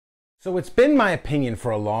So it's been my opinion for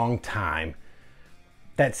a long time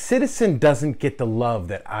that Citizen doesn't get the love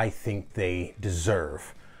that I think they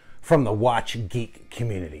deserve from the watch geek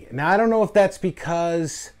community. Now, I don't know if that's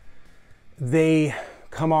because they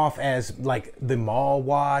come off as like the mall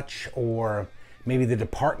watch or maybe the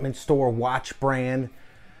department store watch brand,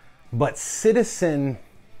 but Citizen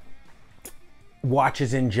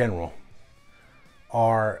watches in general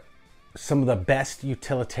are some of the best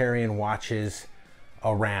utilitarian watches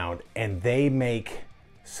around, and they make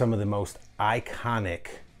some of the most iconic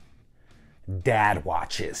dad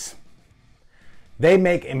watches. They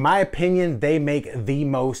make, in my opinion, they make the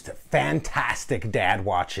most fantastic dad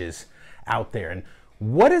watches out there. And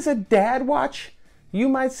what is a dad watch, you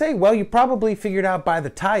might say? Well, you probably figured out by the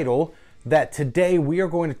title that today we are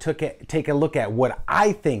going to take a look at what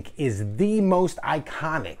I think is the most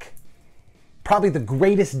iconic, probably the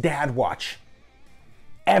greatest dad watch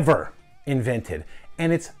ever invented.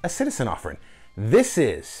 And it's a Citizen offering. This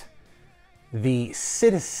is the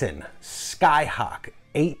Citizen Skyhawk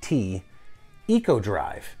AT Eco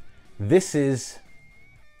Drive. This is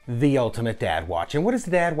the ultimate dad watch. And what is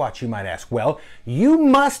the dad watch, you might ask? Well, you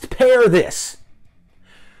must pair this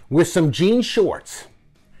with some jean shorts,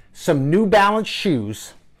 some New Balance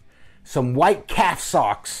shoes, some white calf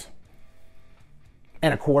socks,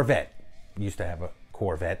 and a Corvette. Used to have a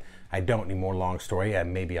Corvette. I don't anymore, long story.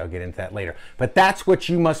 Maybe I'll get into that later. But that's what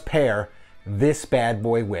you must pair this bad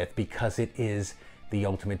boy with, because it is the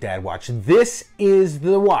ultimate dad watch. This is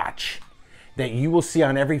the watch that you will see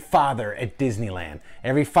on every father at Disneyland,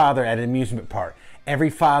 every father at an amusement park, every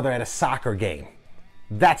father at a soccer game.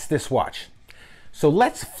 That's this watch. So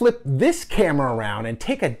let's flip this camera around and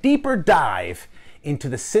take a deeper dive into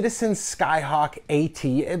the Citizen Skyhawk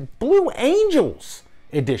AT Blue Angels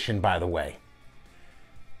edition, by the way.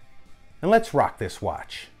 And let's rock this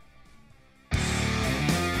watch.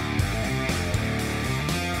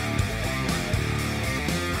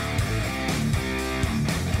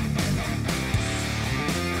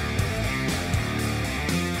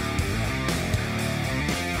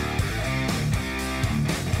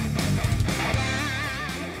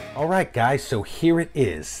 All right, guys, so here it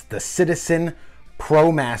is, the Citizen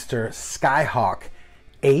ProMaster Skyhawk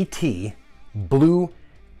AT Blue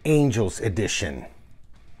Angels edition.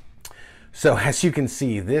 So as you can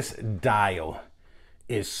see, this dial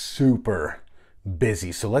is super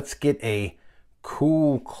busy. So let's get a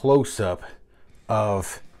cool close-up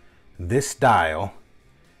of this dial,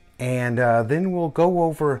 and then we'll go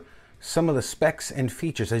over some of the specs and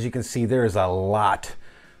features. As you can see, there is a lot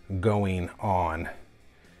going on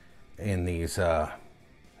in these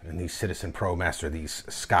Citizen ProMaster, these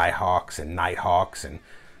Skyhawks and Nighthawks, and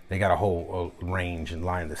they got a whole range and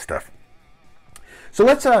line of this stuff. So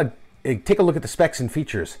let's take a look at the specs and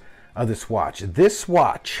features of this watch. This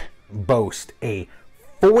watch boasts a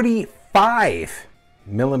 45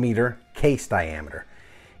 millimeter case diameter.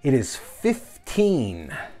 It is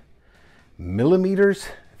 15 millimeters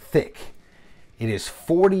thick. It is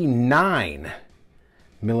 49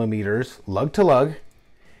 millimeters lug to lug.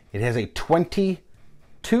 It has a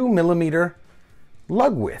 22 millimeter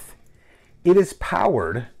lug width. It is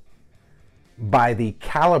powered by the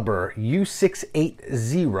Caliber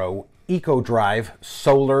U680 Eco Drive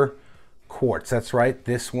solar quartz. That's right,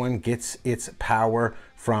 this one gets its power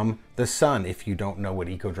from the sun. If you don't know what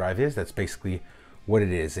Eco Drive is, that's basically what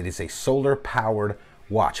it is. It is a solar powered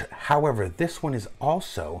watch. However, this one is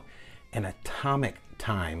also an atomic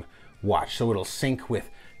time watch, so it'll sync with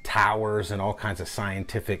towers and all kinds of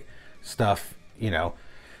scientific stuff. You know,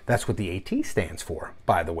 that's what the AT stands for,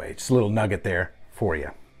 by the way. Just a little nugget there for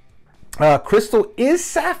you. Crystal is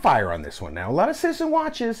sapphire on this one. Now, a lot of Citizen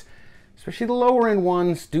watches, especially the lower end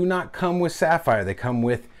ones, do not come with sapphire. They come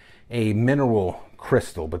with a mineral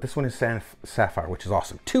crystal, but this one is sapphire, which is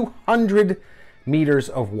awesome. 200 meters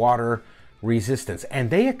of water resistance, and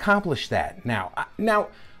they accomplished that. Now,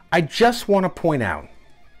 I just want to point out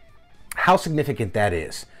how significant that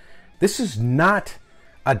is. This is not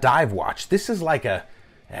a dive watch. This is like a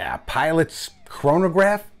pilot's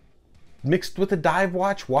chronograph mixed with a dive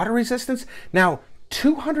watch water resistance. Now,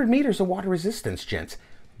 200 meters of water resistance, gents,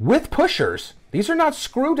 with pushers. These are not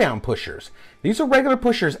screw down pushers. These are regular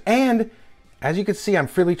pushers. And as you can see, I'm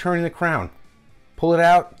freely turning the crown. Pull it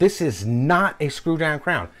out. This is not a screw down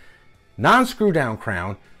crown. Non-screw down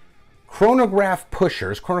crown. Chronograph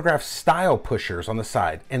pushers, chronograph style pushers on the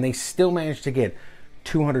side, and they still managed to get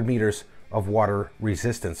 200 meters of water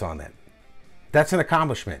resistance on that. That's an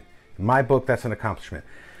accomplishment. In my book, that's an accomplishment.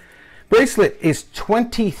 Bracelet is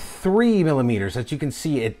 23 millimeters. As you can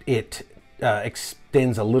see, it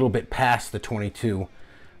extends a little bit past the 22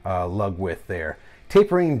 lug width there.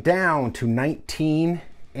 tapering down to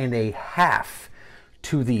 19.5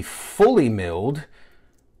 to the fully milled.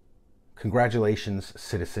 Congratulations,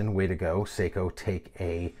 Citizen, way to go. Seiko, take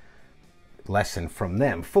a lesson from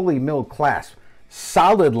them. Fully milled clasp,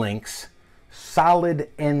 solid links, solid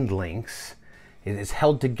end links. It is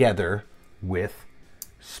held together with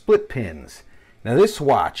split pins. Now this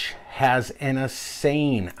watch has an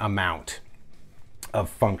insane amount of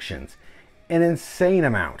functions, an insane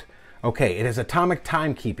amount. Okay, it has atomic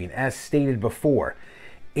timekeeping, as stated before.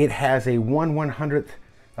 It has a 1/100th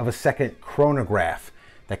of a second chronograph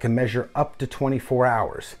that can measure up to 24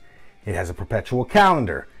 hours. It has a perpetual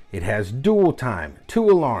calendar. It has dual time, 2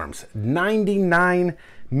 alarms,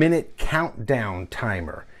 99-minute countdown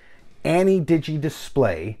timer, anti-digi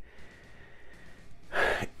display.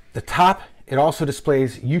 The top, it also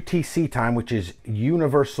displays UTC time, which is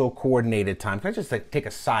Universal Coordinated Time. Can I just take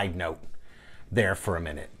a side note there for a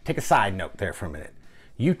minute? Take a side note there for a minute.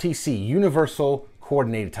 UTC, Universal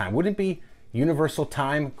Coordinated Time. Wouldn't it be Universal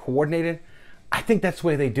Time Coordinated? I think that's the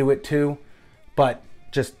way they do it too, but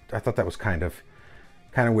just, I thought that was kind of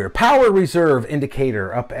weird. Power reserve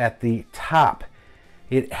indicator up at the top.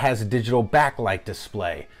 It has a digital backlight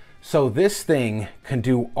display. So this thing can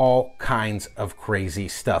do all kinds of crazy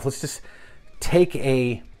stuff. Let's just take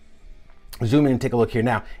a zoom in and take a look here.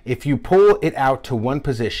 Now, if you pull it out to one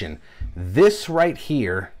position, this right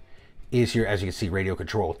here is your, as you can see, radio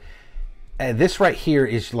controlled. This right here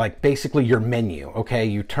is like basically your menu, okay?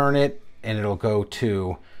 You turn it and it'll go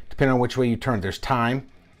to, depending on which way you turn it, there's time,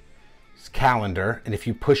 it's calendar, and if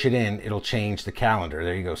you push it in, it'll change the calendar.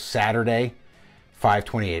 There you go, Saturday,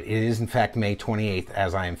 5/28. It is in fact May 28th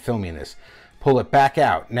as I am filming this. Pull it back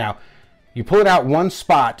out. Now, you pull it out one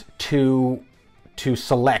spot to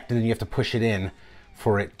select, and then you have to push it in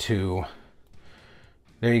for it to,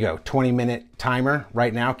 there you go, 20-minute timer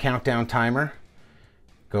right now, countdown timer.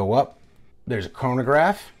 Go up, there's a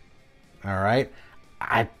chronograph. All right,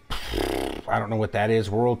 I don't know what that is.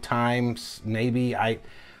 World times, maybe.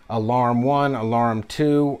 Alarm 1, alarm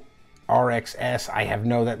 2, RXS. I have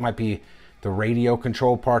no, that might be the radio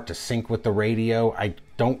control part to sync with the radio. I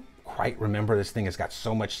don't quite remember. This thing has got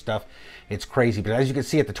so much stuff. It's crazy. But as you can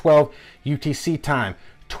see at the 12 UTC time,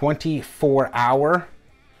 24 hour.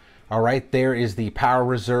 All right, there is the power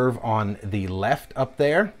reserve on the left up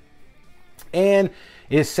there. And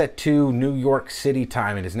it is set to New York City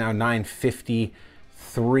time. It is now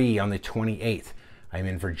 9:53 on the 28th. I'm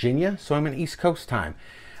in Virginia, so I'm in East Coast time.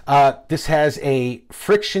 This has a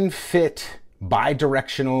friction fit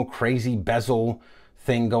bi-directional crazy bezel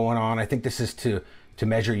thing going on. I think this is to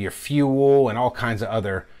measure your fuel and all kinds of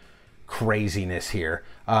other craziness here.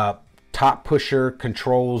 Top pusher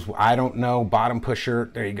controls, I don't know. Bottom pusher,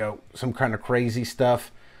 there you go, some kind of crazy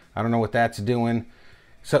stuff. I don't know what that's doing.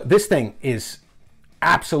 So this thing is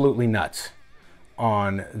absolutely nuts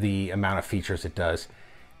on the amount of features it does,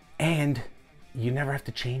 and you never have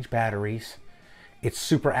to change batteries. It's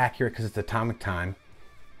super accurate because it's atomic time.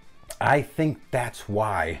 I think that's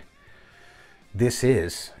why this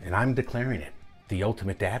is, and I'm declaring it, the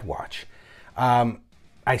ultimate dad watch.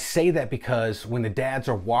 I say that because when the dads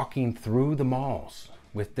are walking through the malls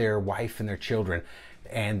with their wife and their children,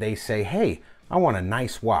 and they say, hey, I want a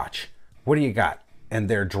nice watch. What do you got? And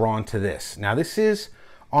they're drawn to this. Now, this is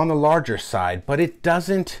on the larger side, but it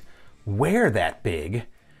doesn't wear that big.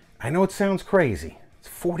 I know it sounds crazy. It's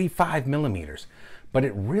 45 millimeters, but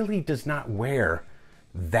it really does not wear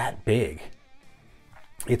that big.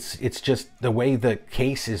 It's just the way the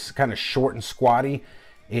case is kind of short and squatty.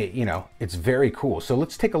 You know, it's very cool. So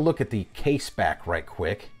let's take a look at the case back right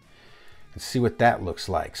quick and see what that looks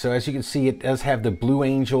like. So as you can see, it does have the Blue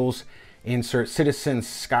Angels insert, Citizen,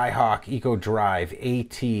 Skyhawk, Eco Drive,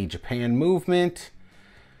 AT, Japan movement,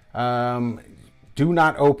 do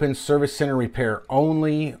not open, service center repair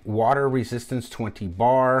only, water resistance 20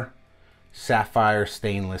 bar, sapphire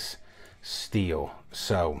stainless steel.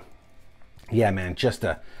 So yeah, man, just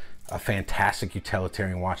a fantastic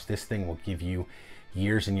utilitarian watch. This thing will give you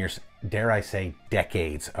years and years, dare I say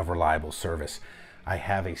decades of reliable service. I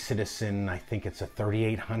have a Citizen, I think it's a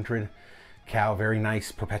 3800 cal, very nice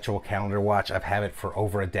perpetual calendar watch. I've had it for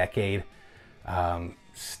over a decade.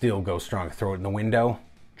 Still goes strong. Throw it in the window,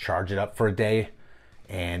 charge it up for a day,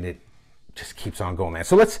 and it just keeps on going, man.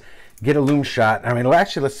 So let's get a loom shot. I mean,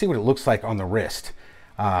 actually, let's see what it looks like on the wrist.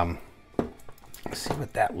 Let's see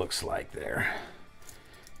what that looks like there.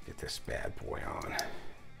 Get this bad boy on.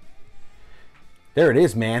 There it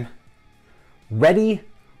is, man. Ready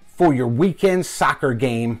for your weekend soccer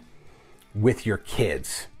game with your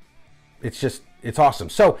kids. It's awesome.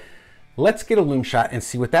 So let's get a loom shot and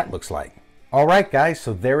see what that looks like. All right, guys,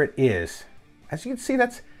 so there it is. As you can see,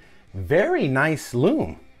 that's very nice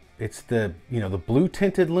lume. It's the, you know, the blue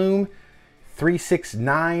tinted lume,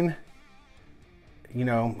 369, you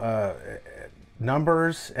know,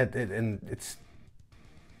 numbers, and it's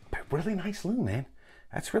really nice lume, man.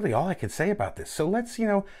 That's really all I can say about this. So let's, you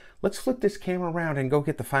know, let's flip this camera around and go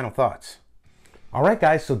get the final thoughts. All right,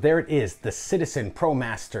 guys, so there it is, the Citizen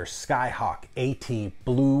ProMaster Skyhawk AT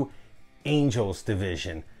Blue Angels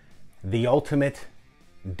division, the ultimate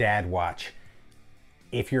dad watch.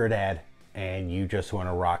 If you're a dad and you just want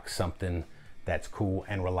to rock something that's cool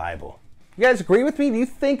and reliable. You guys agree with me? Do you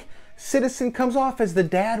think Citizen comes off as the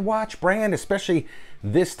dad watch brand, especially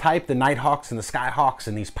this type, the Nighthawks and the Skyhawks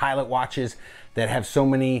and these pilot watches that have so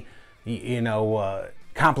many, you know,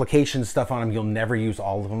 complication stuff on them? You'll never use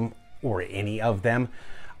all of them or any of them.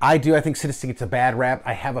 I do. I think Citizen gets a bad rap.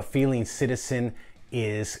 I have a feeling Citizen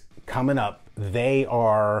is coming up. They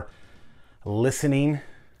are listening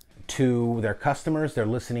to their customers. They're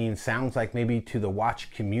listening, sounds like, maybe to the watch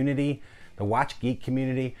community, the watch geek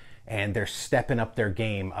community, and they're stepping up their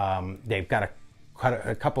game. They've got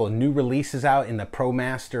a couple of new releases out in the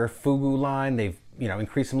ProMaster Fugu line. They've, you know,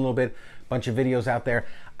 increased them a little bit, bunch of videos out there.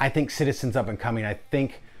 I think Citizen's up and coming. I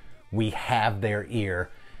think we have their ear,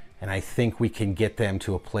 and I think we can get them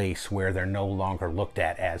to a place where they're no longer looked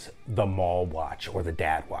at as the mall watch or the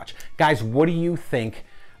dad watch. Guys, what do you think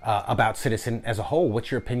about Citizen as a whole? What's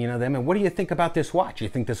your opinion of them? And what do you think about this watch? You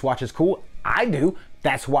think this watch is cool? I do.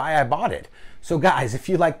 That's why I bought it. So guys, if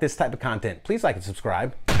you like this type of content, please like and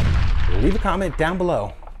subscribe. Leave a comment down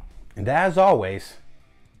below. And as always,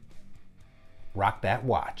 rock that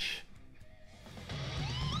watch.